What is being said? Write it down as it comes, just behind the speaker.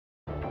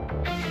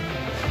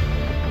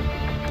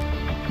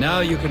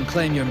Now you can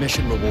claim your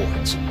mission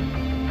rewards.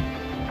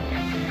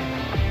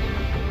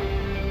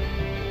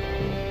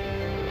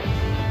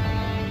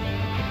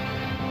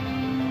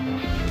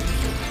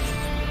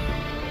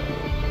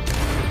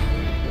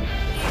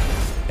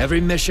 Every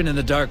mission in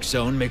the Dark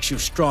Zone makes you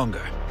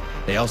stronger.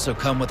 They also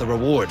come with a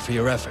reward for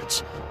your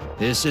efforts.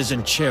 This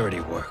isn't charity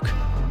work.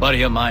 A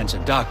buddy of mine's a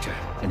doctor,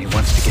 and he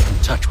wants to get in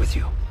touch with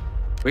you.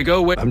 We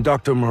go with— I'm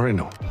Dr.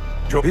 Moreno.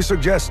 He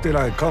suggested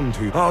I come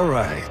to you. All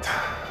right.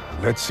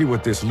 Let's see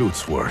what this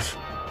loot's worth.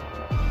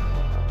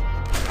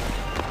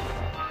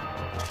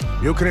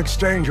 You can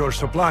exchange your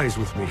supplies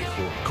with me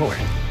for coin.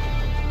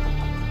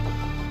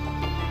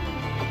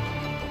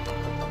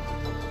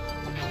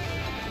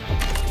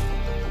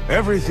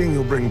 Everything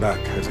you bring back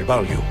has a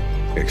value.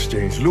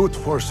 Exchange loot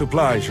for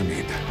supplies you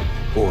need,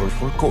 or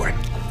for coin.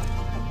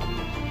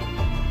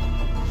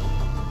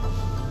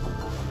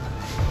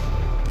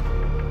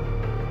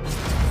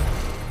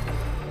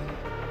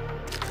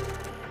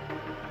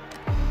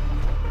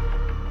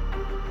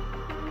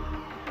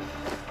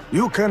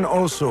 You can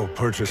also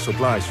purchase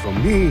supplies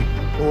from me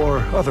or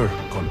other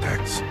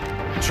contacts.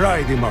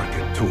 Try the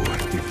market too,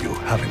 if you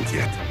haven't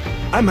yet.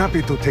 I'm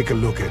happy to take a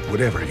look at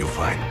whatever you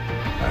find.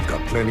 I've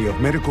got plenty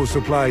of medical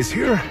supplies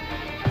here,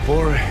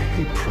 for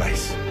a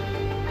price.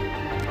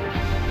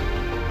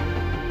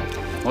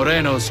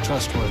 Moreno's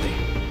trustworthy.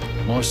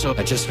 More so,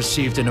 I just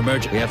received an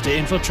emergency. We have to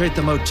infiltrate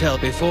the motel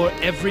before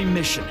every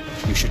mission.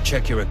 You should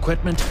check your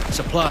equipment,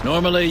 supply.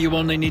 Normally, you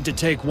only need to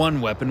take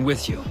one weapon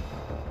with you.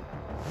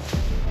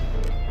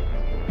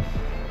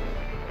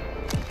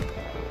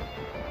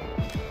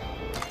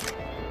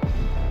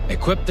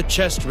 Equip the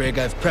chest rig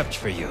I've prepped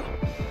for you.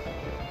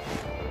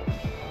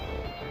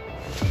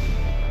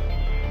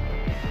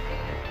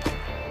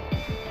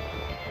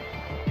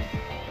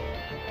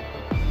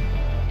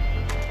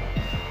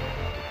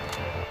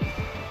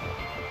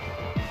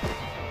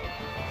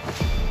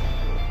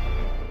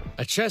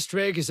 A chest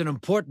rig is an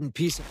important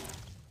piece of—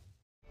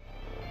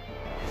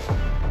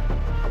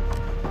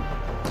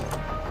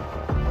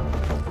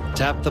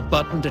 Tap the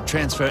button to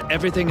transfer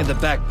everything in the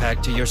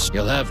backpack to your—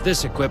 You'll have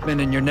this equipment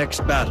in your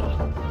next battle.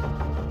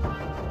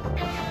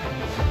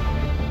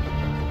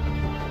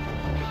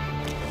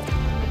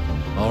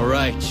 All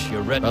right,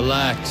 you're ready.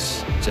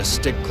 Relax. Just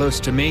stick close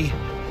to me,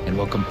 and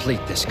we'll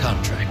complete this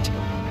contract.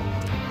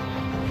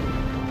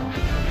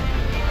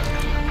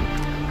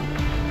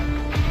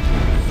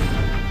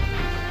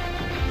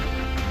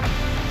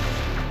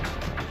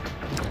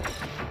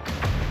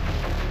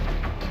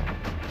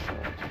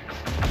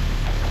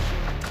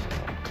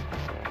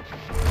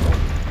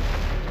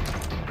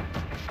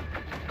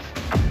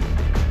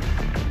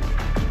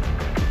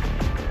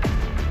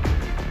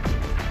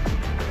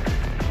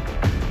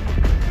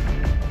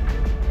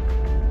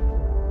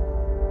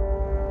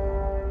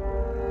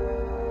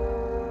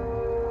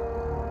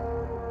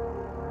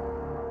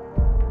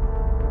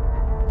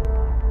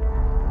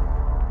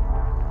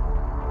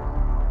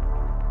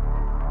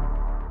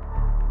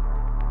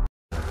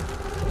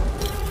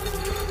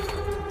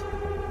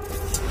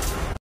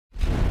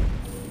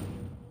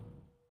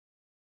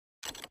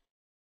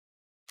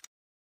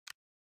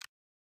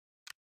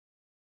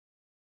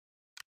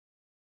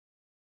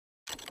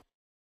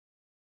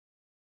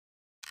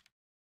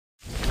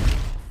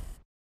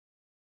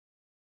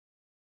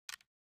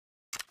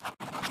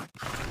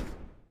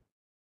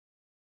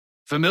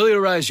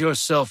 Familiarize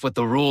yourself with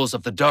the rules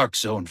of the Dark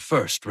Zone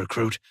first,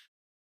 recruit.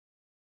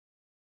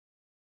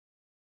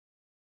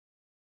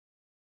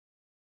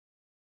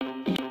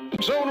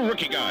 Zone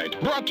Rookie Guide,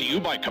 brought to you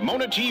by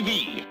Kimona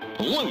TV.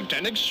 Loot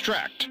and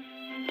extract.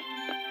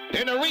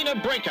 In Arena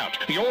Breakout,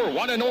 your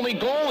one and only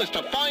goal is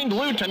to find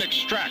loot and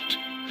extract.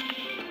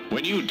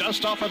 When you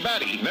dust off a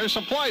baddie, their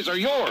supplies are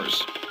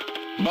yours.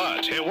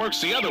 But it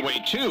works the other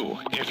way too.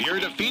 If you're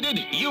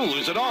defeated, you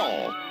lose it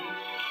all.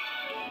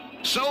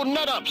 So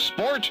nut up,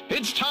 sport.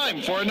 It's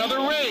time for another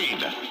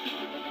raid.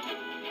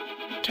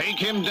 Take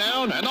him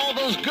down and all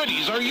those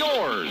goodies are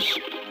yours.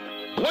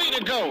 Way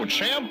to go,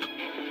 champ.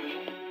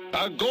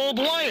 A gold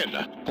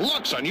lion.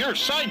 Luck's on your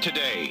side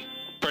today.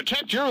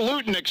 Protect your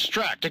loot and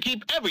extract to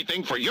keep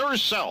everything for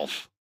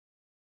yourself.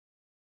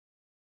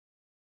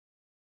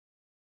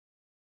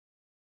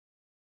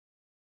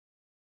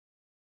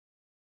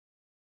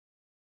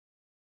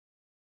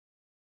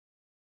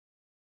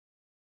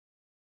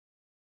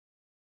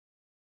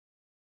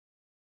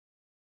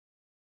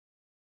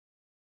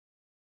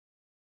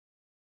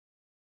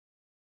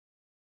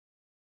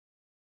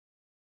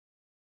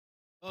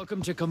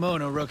 Welcome to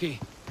Kimona, rookie.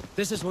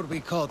 This is what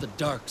we call the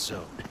Dark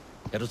Zone.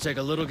 It'll take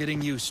a little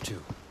getting used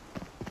to.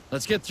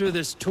 Let's get through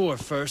this tour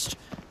first,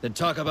 then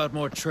talk about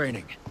more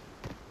training.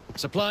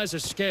 Supplies are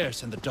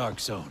scarce in the Dark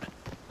Zone.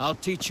 I'll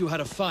teach you how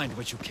to find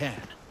what you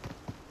can.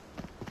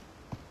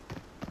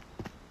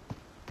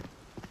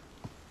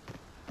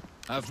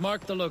 I've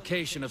marked the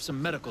location of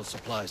some medical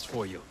supplies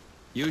for you.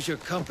 Use your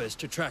compass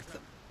to track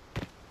them.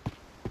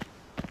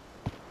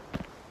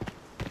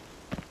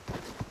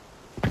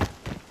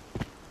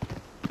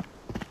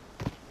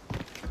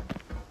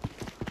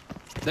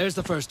 There's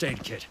the first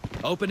aid kit.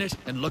 Open it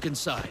and look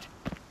inside.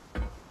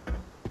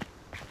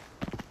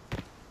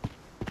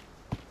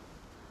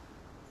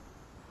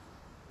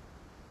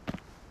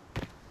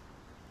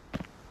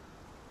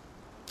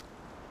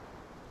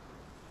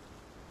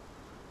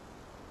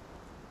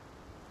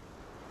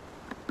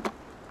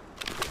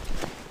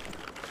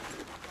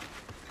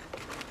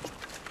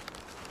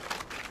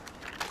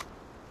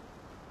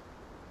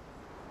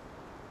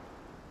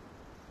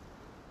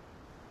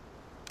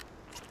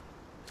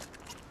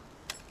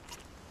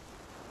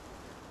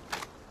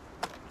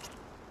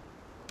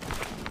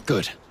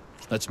 Good.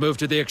 Let's move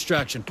to the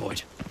extraction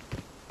point.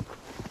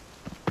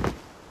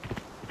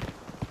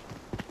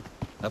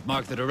 I've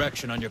marked the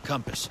direction on your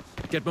compass.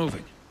 Get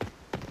moving.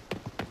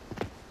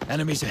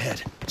 Enemies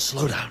ahead.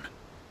 Slow down.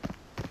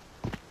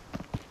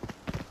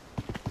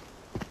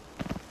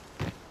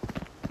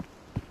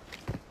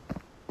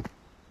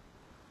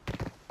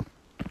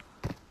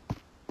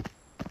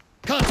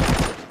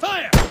 Contact!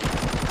 Fire!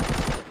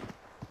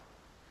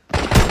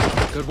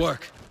 Good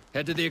work.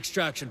 Head to the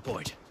extraction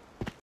point.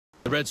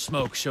 The red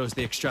smoke shows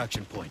the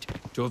extraction point.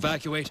 To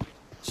evacuate,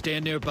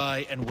 stand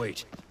nearby and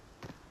wait.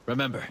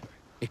 Remember,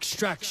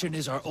 extraction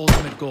is our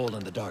ultimate goal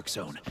in the Dark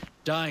Zone.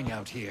 Dying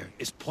out here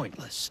is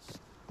pointless.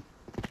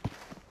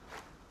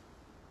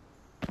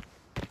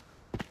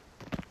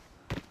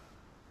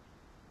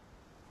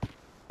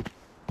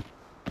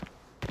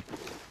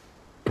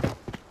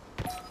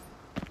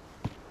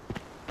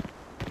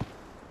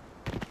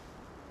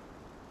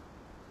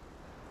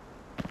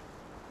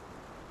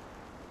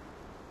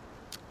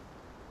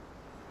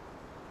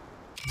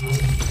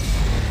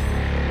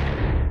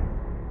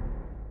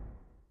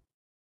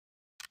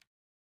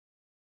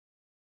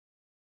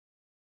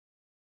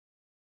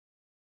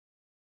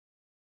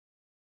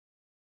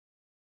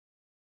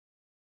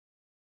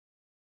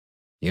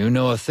 You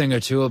know a thing or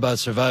two about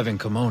surviving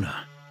Kimona.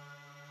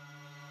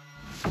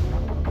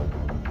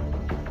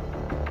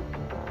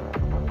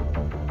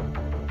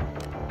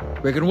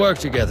 We can work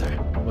together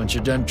once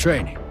you're done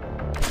training.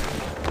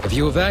 If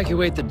you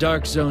evacuate the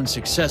Dark Zone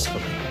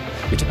successfully,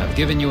 I've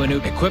given you a new...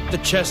 Equip the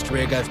chest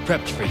rig I've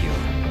prepped for you.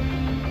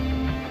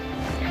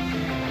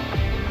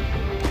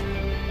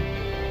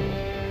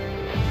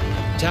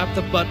 Tap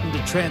the button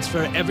to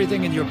transfer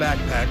everything in your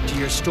backpack to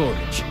your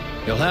storage.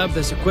 You'll have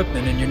this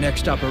equipment in your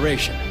next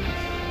operation.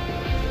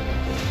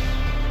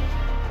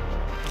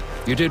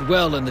 You did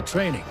well in the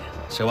training,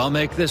 so I'll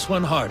make this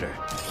one harder.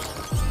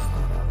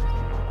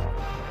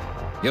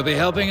 You'll be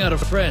helping out a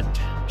friend.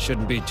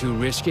 Shouldn't be too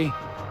risky.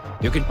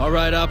 You can... All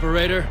right,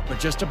 operator, we're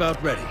just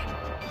about ready.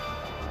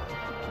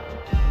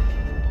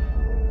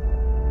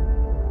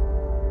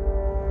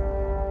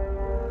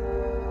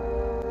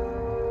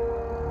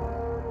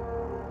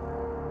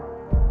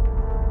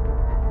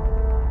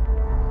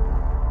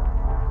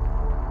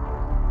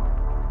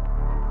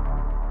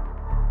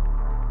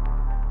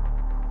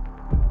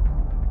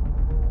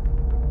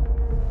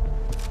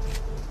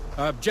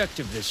 Our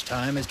objective this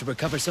time is to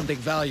recover something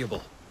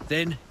valuable,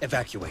 then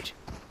evacuate.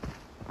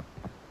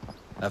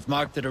 I've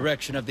marked the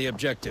direction of the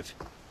objective.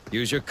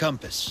 Use your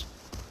compass.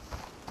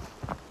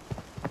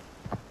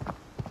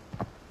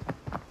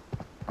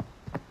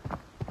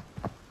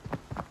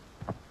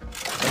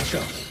 Let's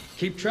go.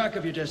 Keep track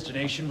of your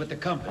destination with the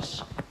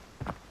compass.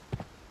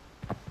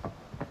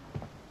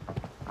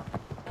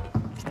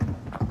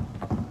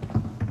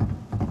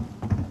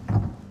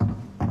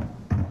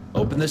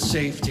 Open the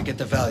safe to get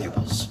the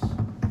valuables.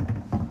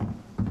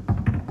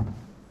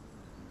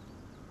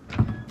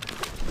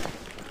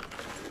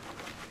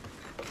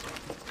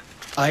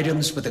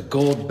 Items with a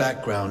gold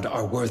background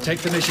are worth... Take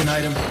the mission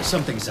item.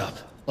 Something's up.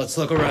 Let's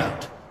look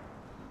around.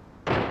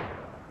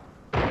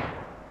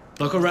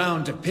 Look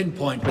around to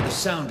pinpoint where the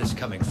sound is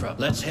coming from.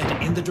 Let's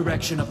head in the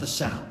direction of the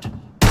sound.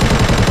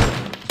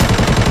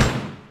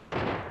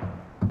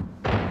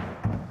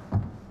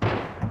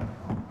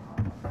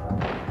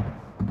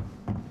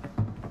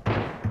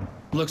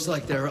 Looks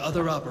like there are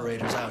other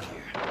operators out here.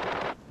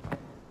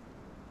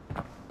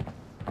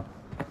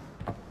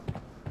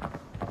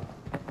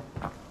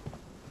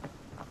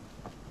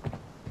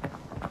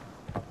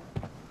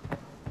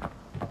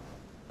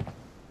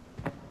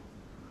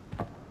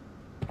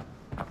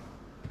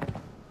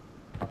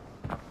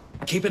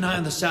 Keep an eye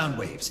on the sound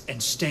waves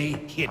and stay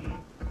hidden.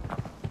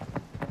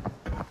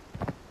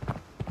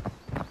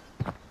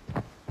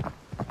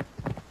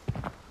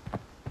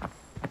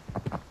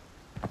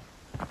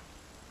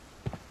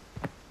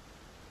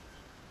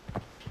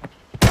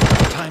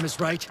 Time is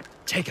right.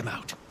 Take him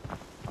out.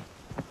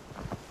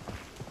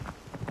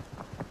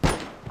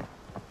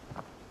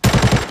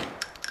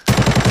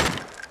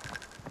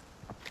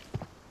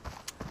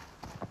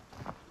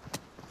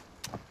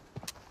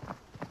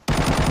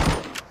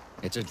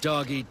 It's a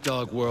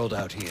dog-eat-dog world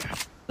out here.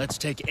 Let's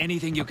take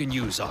anything you can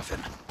use off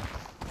him.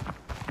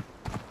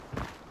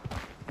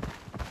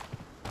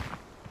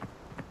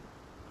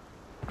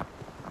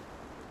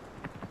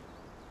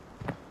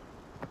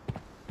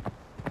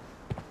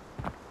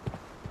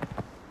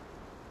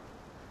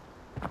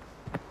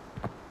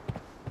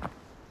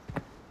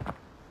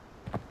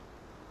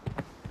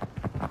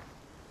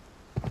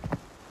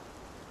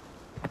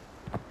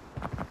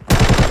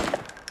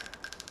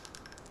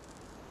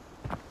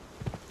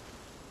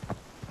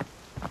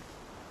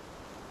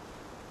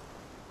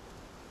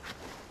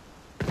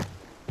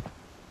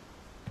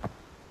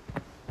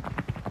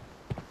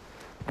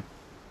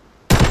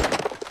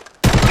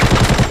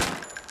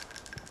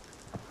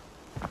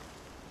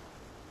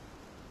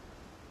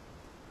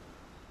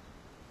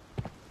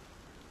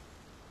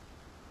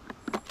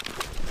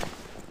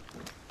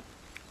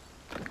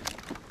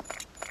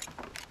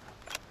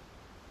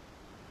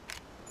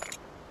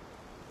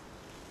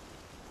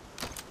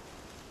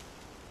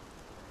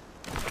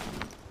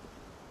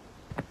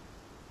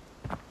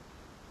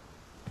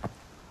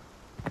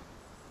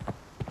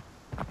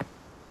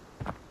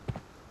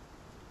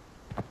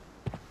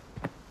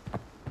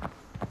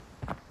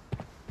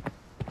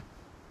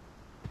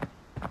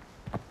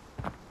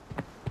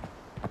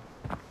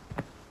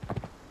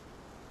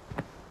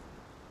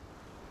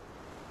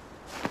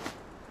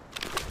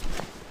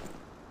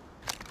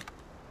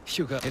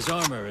 His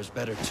armor is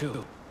better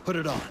too. Put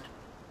it on.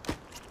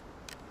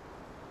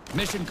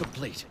 Mission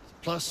complete.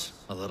 Plus,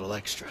 a little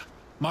extra.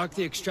 Mark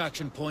the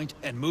extraction point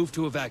and move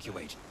to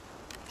evacuate.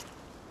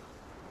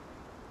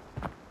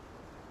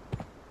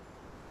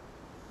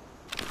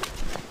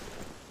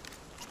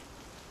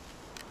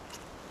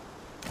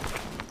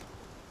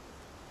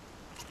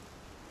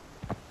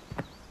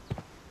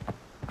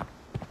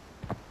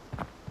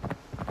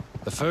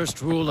 The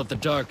first rule of the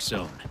Dark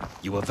Zone.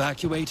 You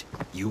evacuate,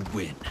 you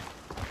win.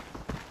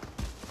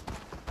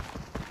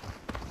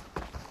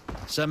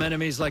 Some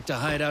enemies like to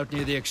hide out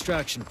near the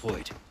extraction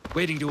point,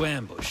 waiting to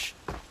ambush.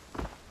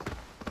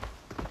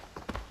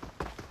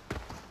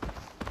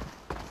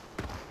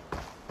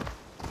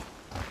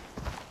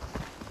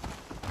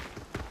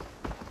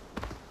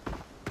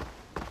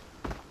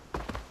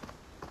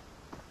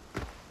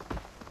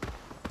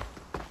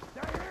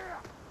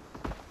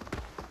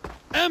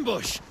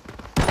 Ambush!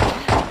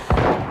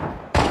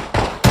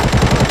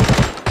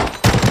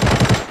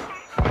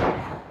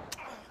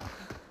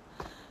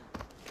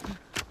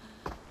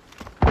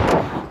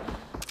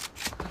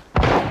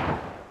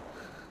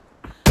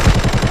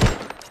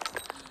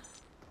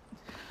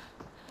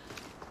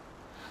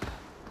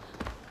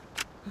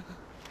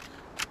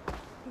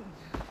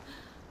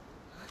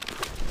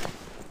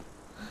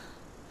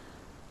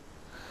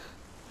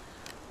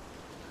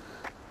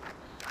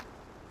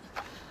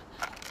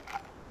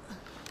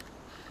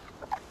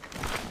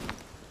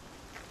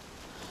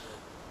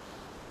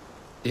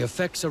 The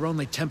effects are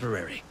only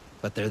temporary,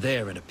 but they're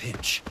there in a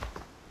pinch.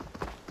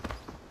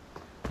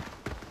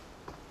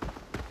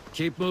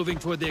 Keep moving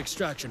toward the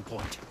extraction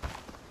point.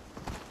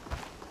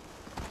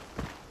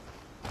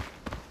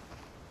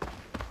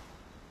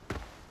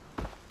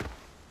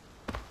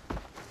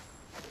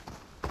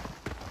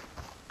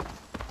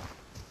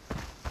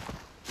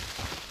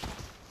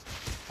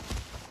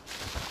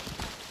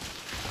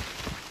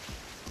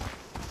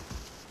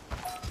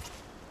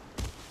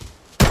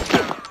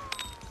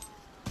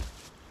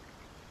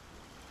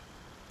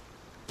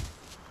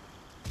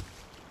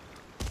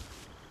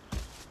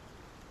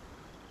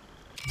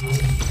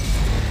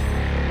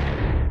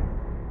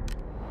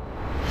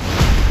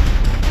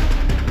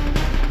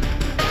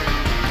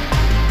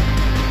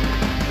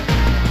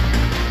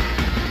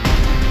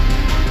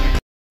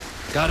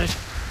 Got it?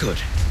 Good.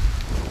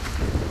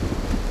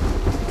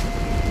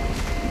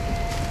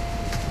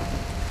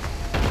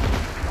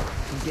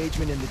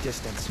 Engagement in the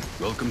distance.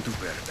 Welcome to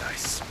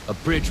paradise. A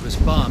bridge was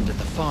bombed at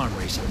the farm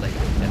recently,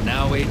 and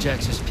now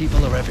Ajax's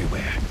people are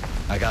everywhere.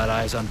 I got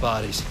eyes on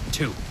bodies,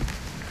 too.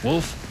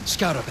 Wolf,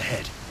 scout up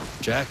ahead.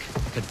 Jack,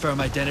 confirm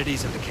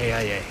identities of the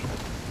KIA.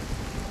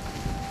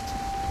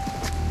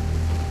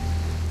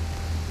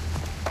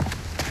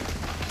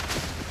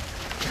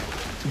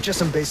 Just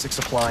some basic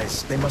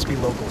supplies. They must be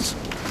locals.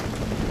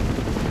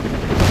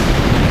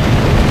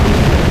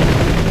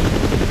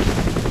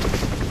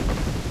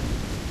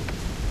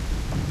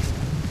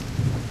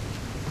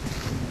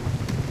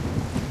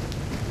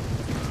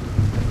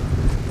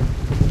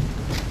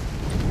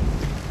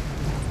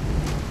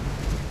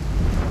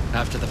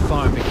 After the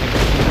farm became a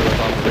theater of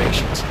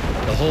operations,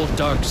 the whole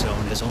Dark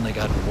Zone has only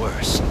gotten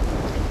worse.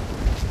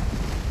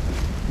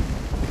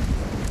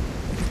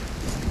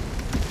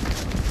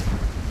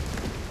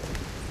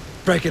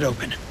 Break it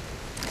open.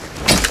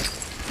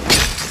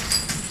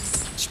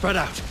 Spread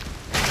out.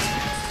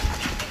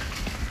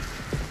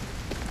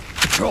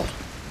 Patrol.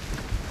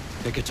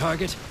 Pick a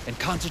target and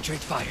concentrate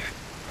fire.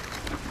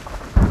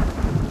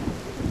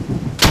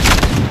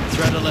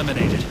 Threat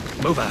eliminated.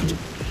 Move out.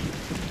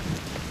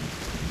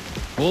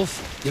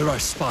 Wolf, you're our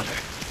spotter.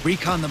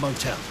 Recon the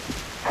motel.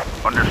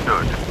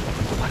 Understood.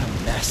 What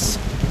a mess.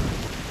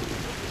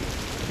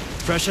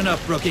 Freshen up,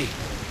 rookie.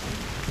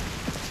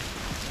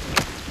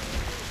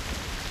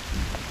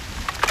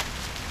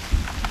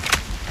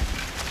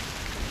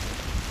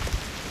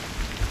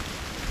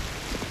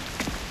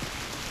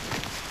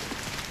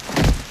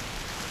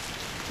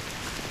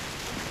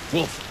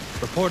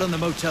 Wolf, report on the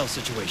motel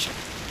situation.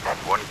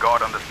 One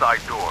guard on the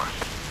side door.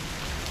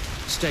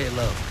 Stay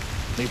low.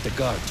 Leave the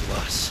guard to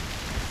us.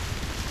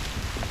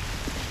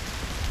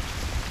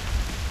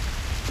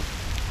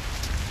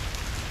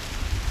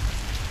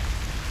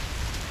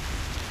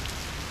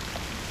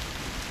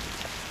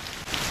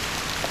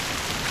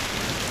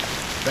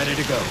 Ready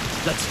to go.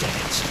 Let's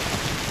dance.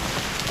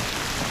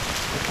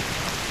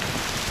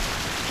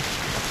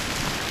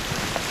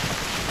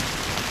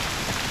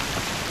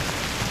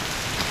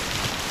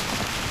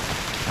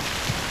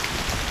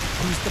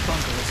 Use the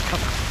bunker as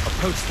cover.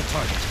 Approach the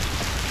target.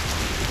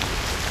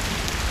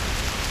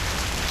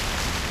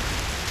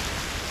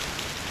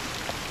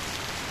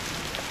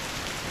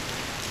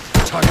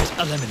 Target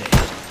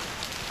eliminated.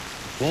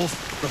 Wolf,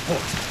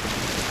 report.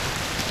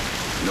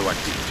 No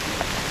activity.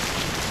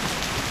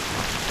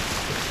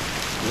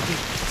 Looking,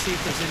 see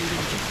if there's anything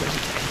that's ready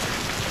to enter.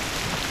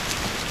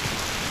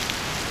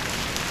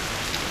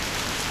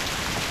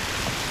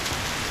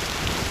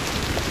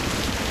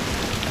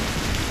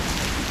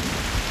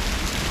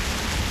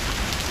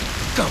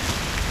 Go!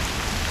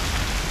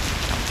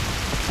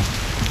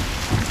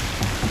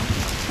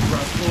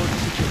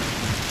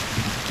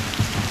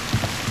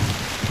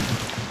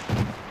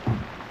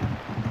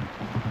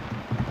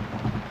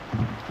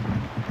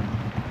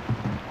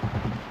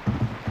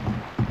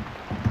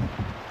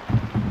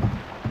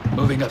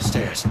 Moving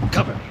upstairs.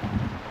 Cover me.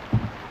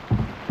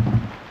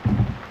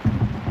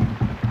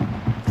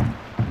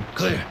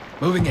 Clear.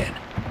 Moving in.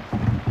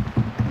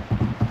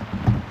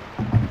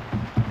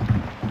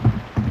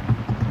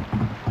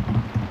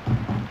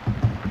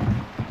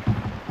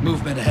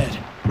 Movement ahead.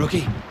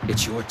 Rookie,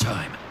 it's your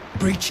time.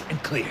 Breach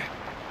and clear.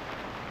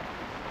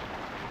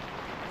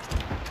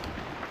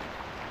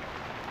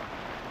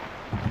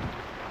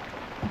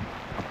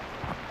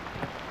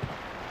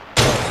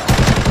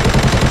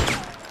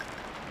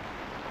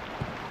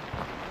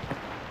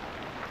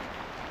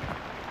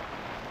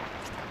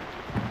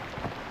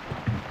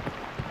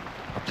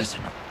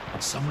 Listen,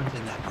 someone's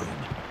in that room.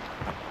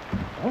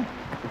 Oh,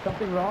 is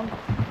something wrong?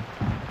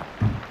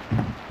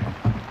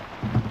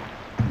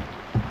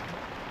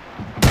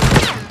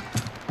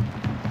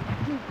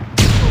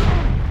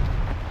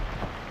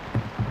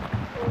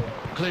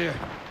 Clear.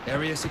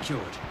 Area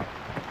secured.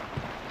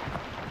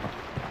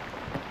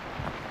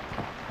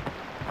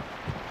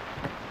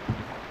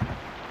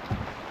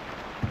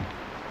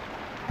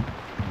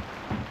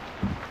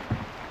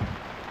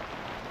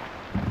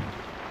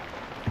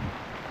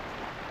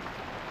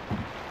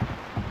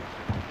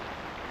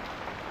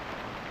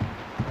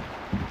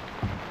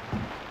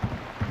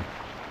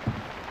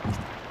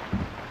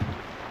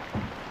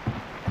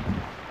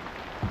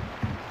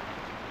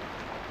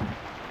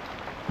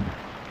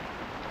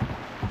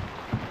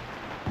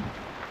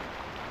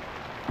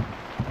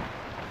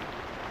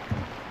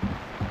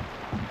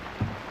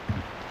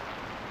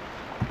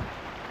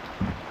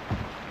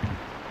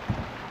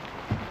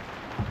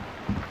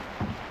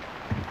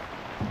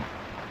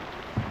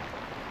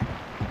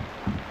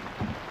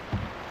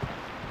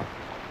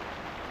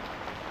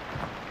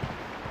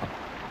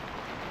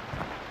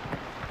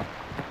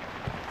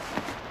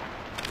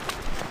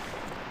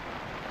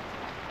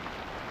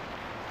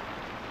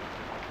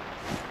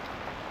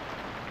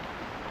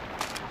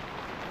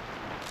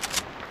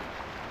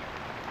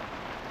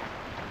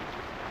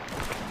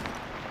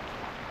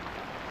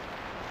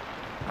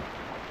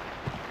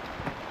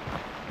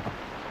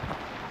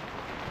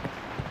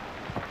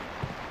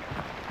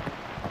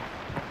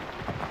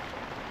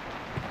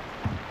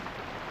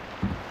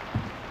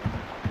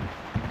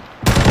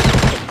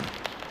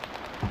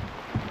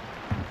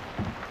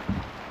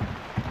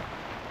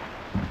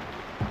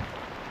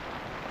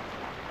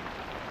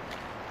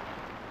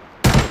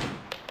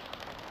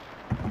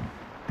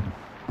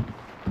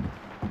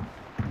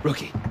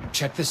 Rookie,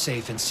 check the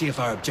safe and see if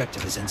our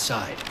objective is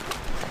inside.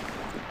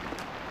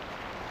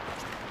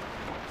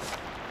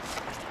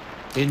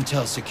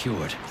 Intel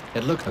secured.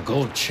 It looked a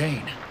gold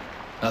chain.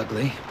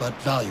 Ugly, but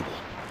valuable.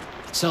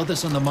 Sell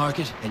this on the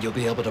market, and you'll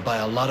be able to buy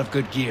a lot of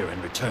good gear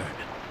in return.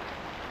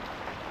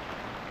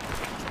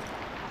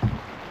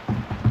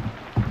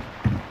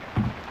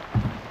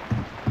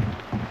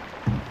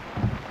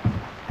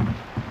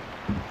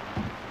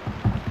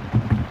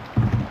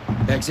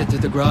 Exit through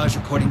the garage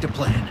according to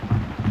plan.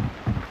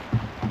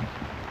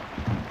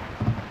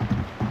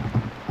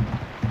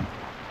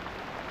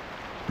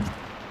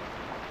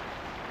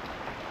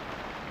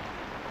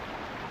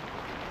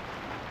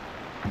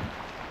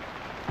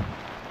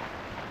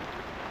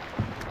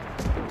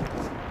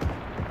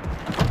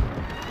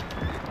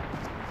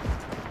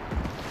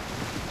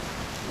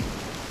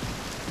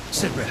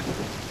 Sit rep.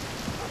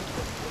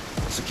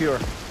 Secure.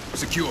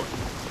 Secure.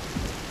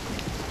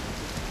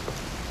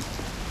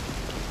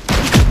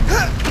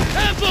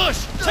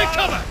 Ambush! Take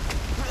cover!